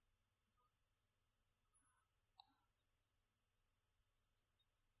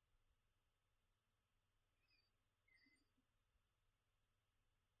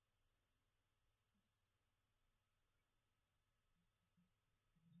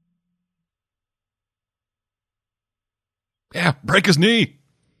 Yeah, break his knee.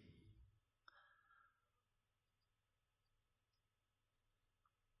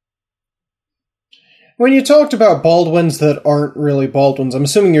 When you talked about Baldwins that aren't really Baldwins, I'm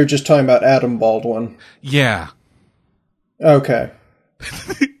assuming you're just talking about Adam Baldwin. Yeah. Okay.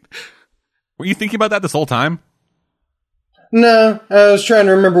 Were you thinking about that this whole time? No, I was trying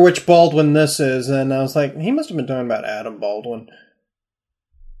to remember which Baldwin this is, and I was like, he must have been talking about Adam Baldwin.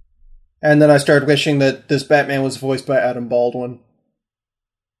 And then I started wishing that this Batman was voiced by Adam Baldwin.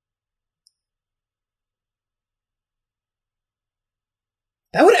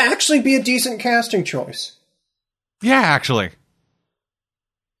 That would actually be a decent casting choice. Yeah, actually.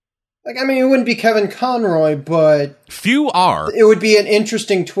 Like, I mean, it wouldn't be Kevin Conroy, but... Few are. It would be an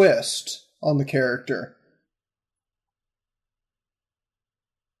interesting twist on the character.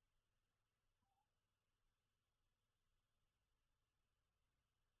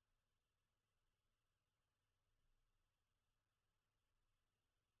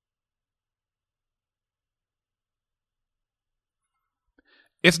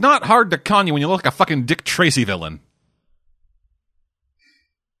 It's not hard to con you when you look like a fucking Dick Tracy villain.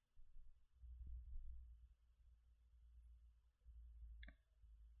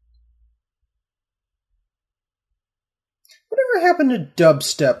 Whatever happened to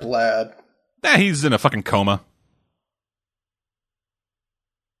Dubstep Lad? He's in a fucking coma.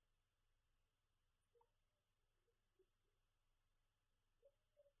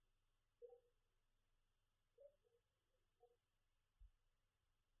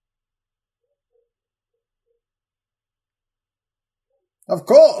 Of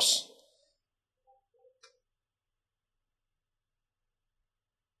course!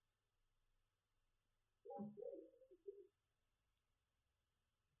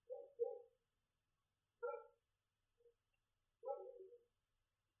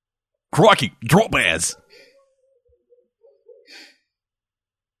 Crikey, drop bears.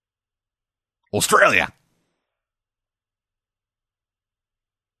 Australia.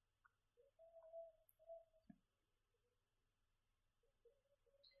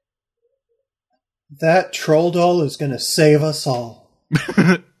 That troll doll is going to save us all.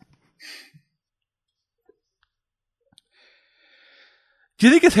 Do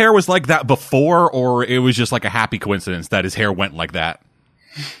you think his hair was like that before, or it was just like a happy coincidence that his hair went like that?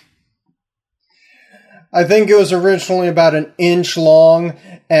 I think it was originally about an inch long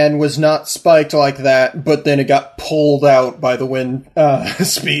and was not spiked like that, but then it got pulled out by the wind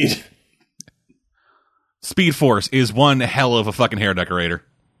speed. Speed Force is one hell of a fucking hair decorator.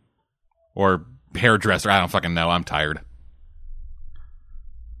 Or hairdresser, I don't fucking know, I'm tired.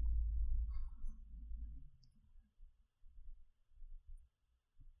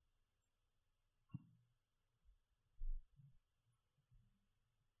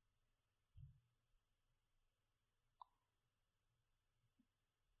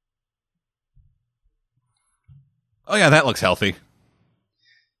 Oh yeah, that looks healthy.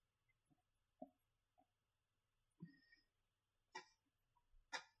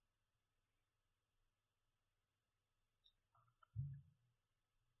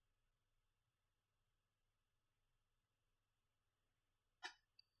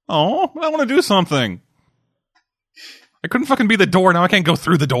 Oh, I want to do something. I couldn't fucking be the door, now I can't go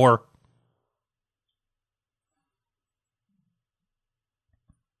through the door.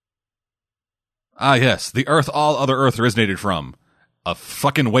 Ah yes, the Earth all other Earth originated from. A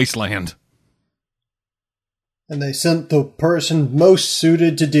fucking wasteland. And they sent the person most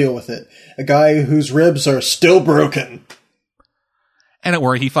suited to deal with it. A guy whose ribs are still broken. And don't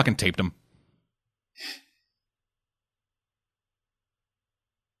worry, he fucking taped him.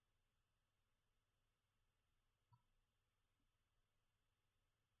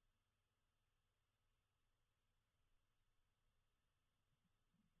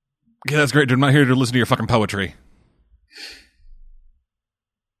 Yeah, that's great, dude. I'm not here to listen to your fucking poetry.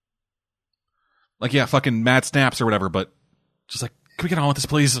 Like, yeah, fucking mad snaps or whatever, but just like, can we get on with this,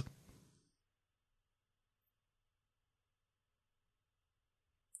 please?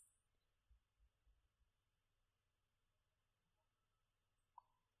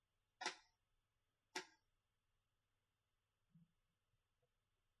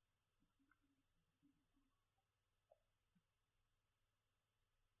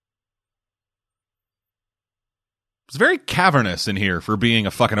 It's very cavernous in here for being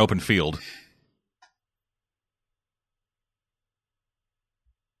a fucking open field.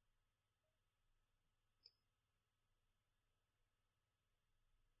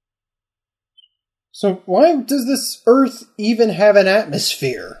 So why does this Earth even have an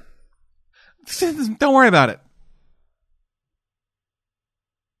atmosphere? Don't worry about it.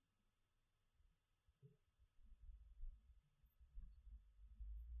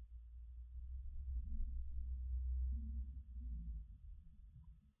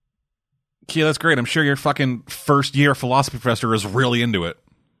 Yeah, that's great. I'm sure your fucking first year philosophy professor is really into it.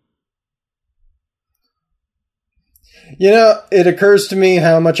 You know, it occurs to me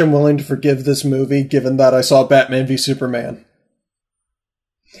how much I'm willing to forgive this movie, given that I saw Batman v Superman.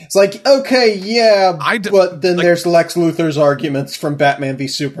 It's like, okay, yeah, but then there's Lex Luthor's arguments from Batman v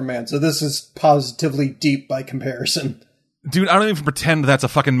Superman, so this is positively deep by comparison. Dude, I don't even pretend that's a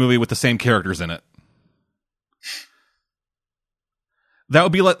fucking movie with the same characters in it. That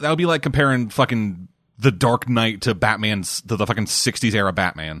would be like comparing fucking The Dark Knight to the fucking 60s era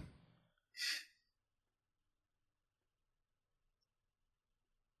Batman.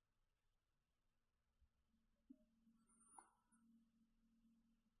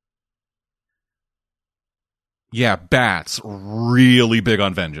 Yeah, Bat's really big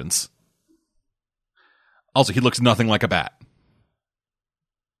on vengeance. Also, he looks nothing like a bat.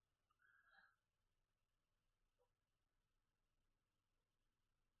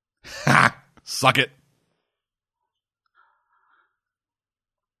 Ha! Suck it.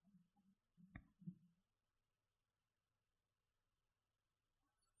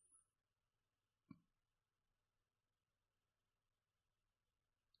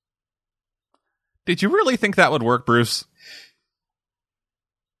 Did you really think that would work, Bruce?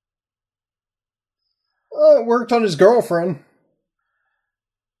 It worked on his girlfriend.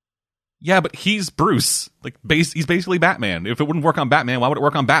 Yeah, but he's Bruce. He's basically Batman. If it wouldn't work on Batman, why would it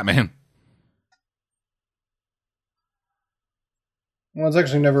work on Batman? Well, it's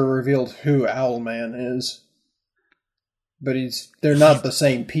actually never revealed who Owlman is. But they're not the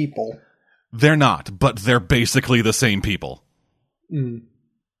same people. They're not, but they're basically the same people. Mm.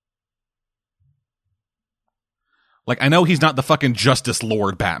 Like, I know he's not the fucking Justice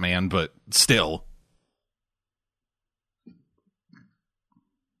Lord Batman, but still.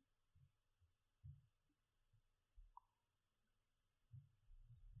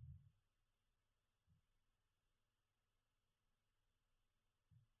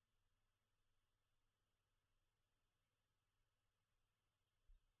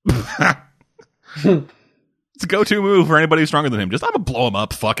 It's a go-to move for anybody stronger than him. Just, I'm gonna blow him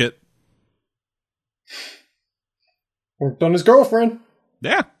up. Fuck it. Worked on his girlfriend.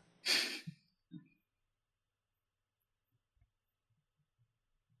 Yeah.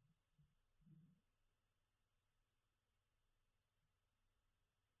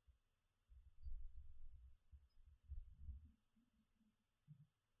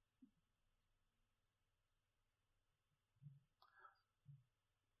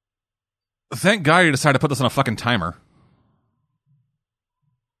 Thank God you decided to put this on a fucking timer.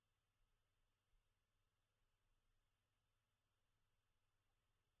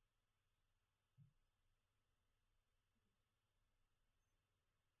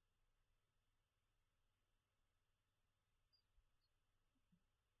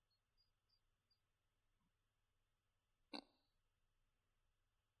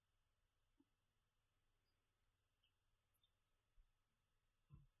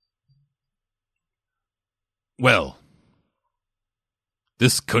 Well,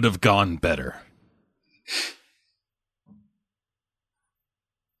 this could have gone better.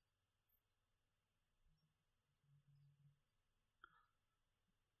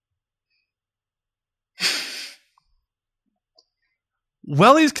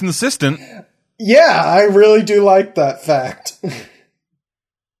 Well, he's consistent. Yeah, I really do like that fact.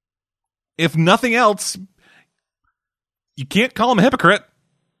 If nothing else, you can't call him a hypocrite.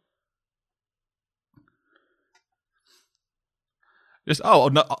 Just, oh,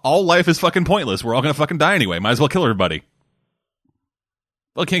 no, all life is fucking pointless. We're all gonna fucking die anyway. Might as well kill everybody.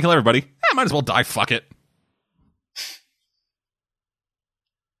 Well, can't kill everybody. Yeah, might as well die. Fuck it.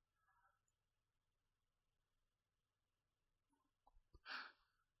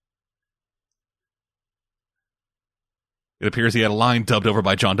 It appears he had a line dubbed over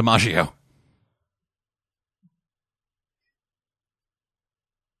by John DiMaggio.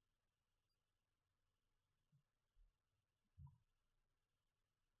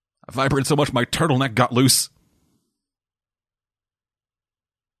 I vibrated so much my turtleneck got loose.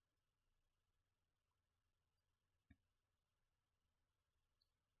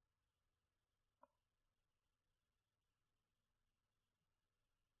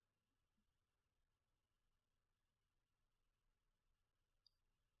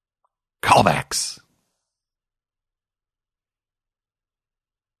 Callbacks.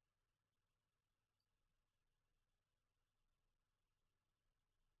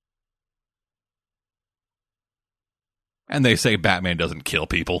 And they say Batman doesn't kill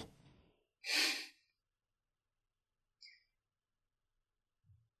people.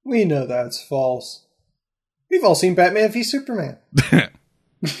 We know that's false. We've all seen Batman v Superman.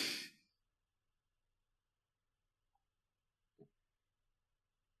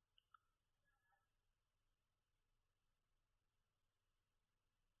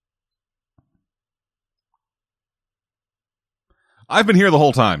 I've been here the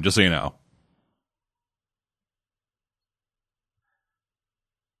whole time, just so you know.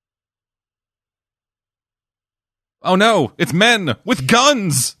 Oh no, it's men with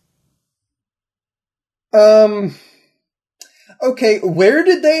guns! Okay, where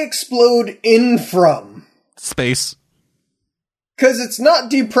did they explode in from? Space. Because it's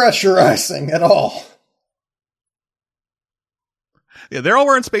not depressurizing at all. Yeah, they're all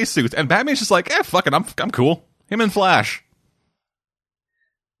wearing spacesuits, and Batman's just like, fuck it, I'm cool. Him and Flash.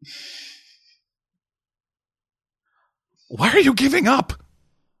 Why are you giving up?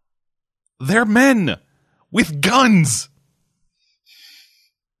 They're men with guns.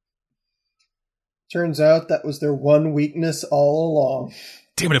 Turns out that was their one weakness all along.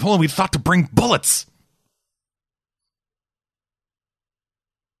 Damn it, if only we'd thought to bring bullets.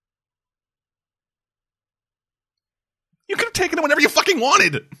 You could have taken it whenever you fucking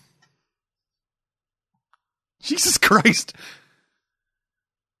wanted. Jesus Christ.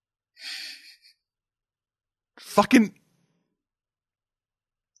 Fucking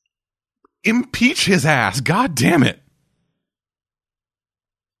impeach his ass. God damn it.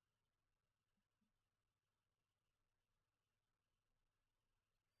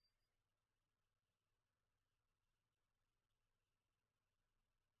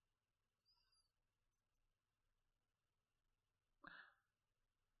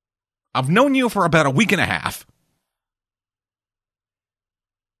 I've known you for about a week and a half.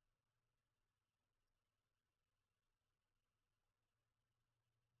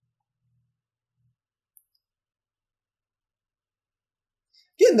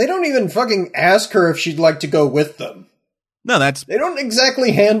 Yeah, they don't even fucking ask her if she'd like to go with them. No, They don't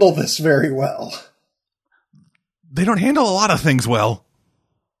exactly handle this very well. They don't handle a lot of things well.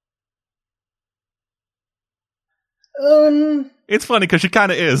 It's funny because she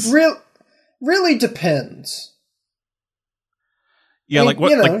kind of is. Really depends. Yeah, I mean, like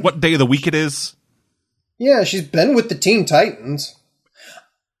what you know. like what day of the week it is. Yeah, she's been with the Teen Titans.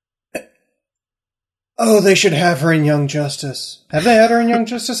 Oh, they should have her in Young Justice. Have they had her in Young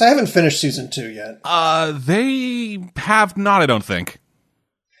Justice? I haven't finished season 2 yet. They have not, I don't think.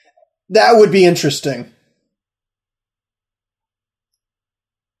 That would be interesting.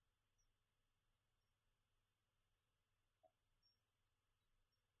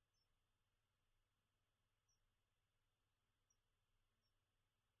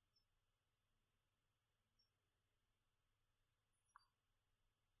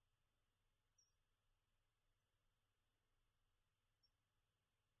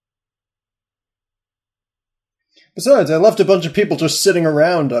 Besides, I left a bunch of people just sitting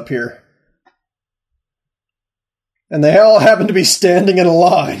around up here. And they all happen to be standing in a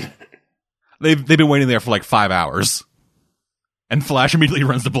line. They've been waiting there for like 5 hours. And Flash immediately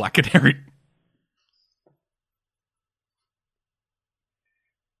runs to Black Canary.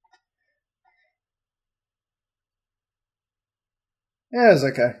 Yeah, it's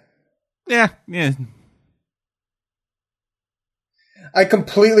okay. Yeah. I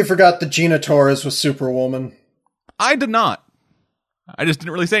completely forgot that Gina Torres was Superwoman. I did not. I just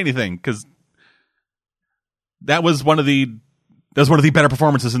didn't really say anything, because that was one of the better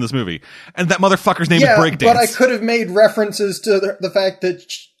performances in this movie. And that motherfucker's name is Breakdance. But I could have made references to the fact that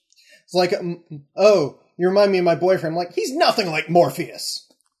it's like, oh, you remind me of my boyfriend. I'm like, he's nothing like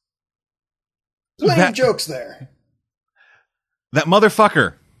Morpheus. Plenty of jokes there. That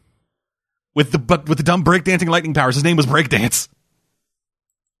motherfucker with the dumb breakdancing lightning powers, his name was Breakdance.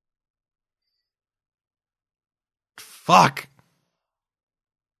 Fuck.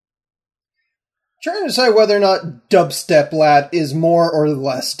 Trying to decide whether or not Dubstep Lad is more or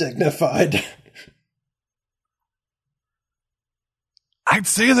less dignified. I'd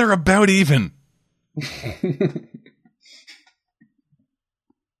say they're about even.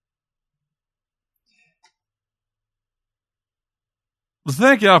 Well,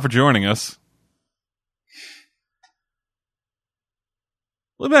 thank y'all for joining us.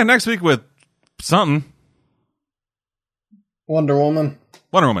 We'll be back next week with something. Wonder Woman.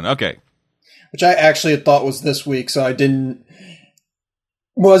 Wonder Woman, okay. Which I actually had thought was this week, so I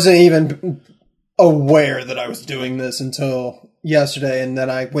wasn't even aware that I was doing this until yesterday, and then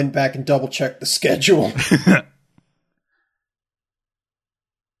I went back and double checked the schedule.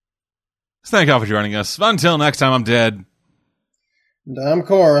 Thank y'all for joining us. Until next time, I'm Dead. And I'm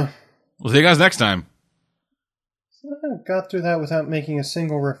Cora. We'll see you guys next time. I got through that without making a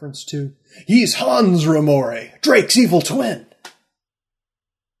single reference to, he's Hans Ramore, Drake's evil twin.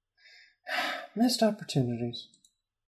 Missed opportunities.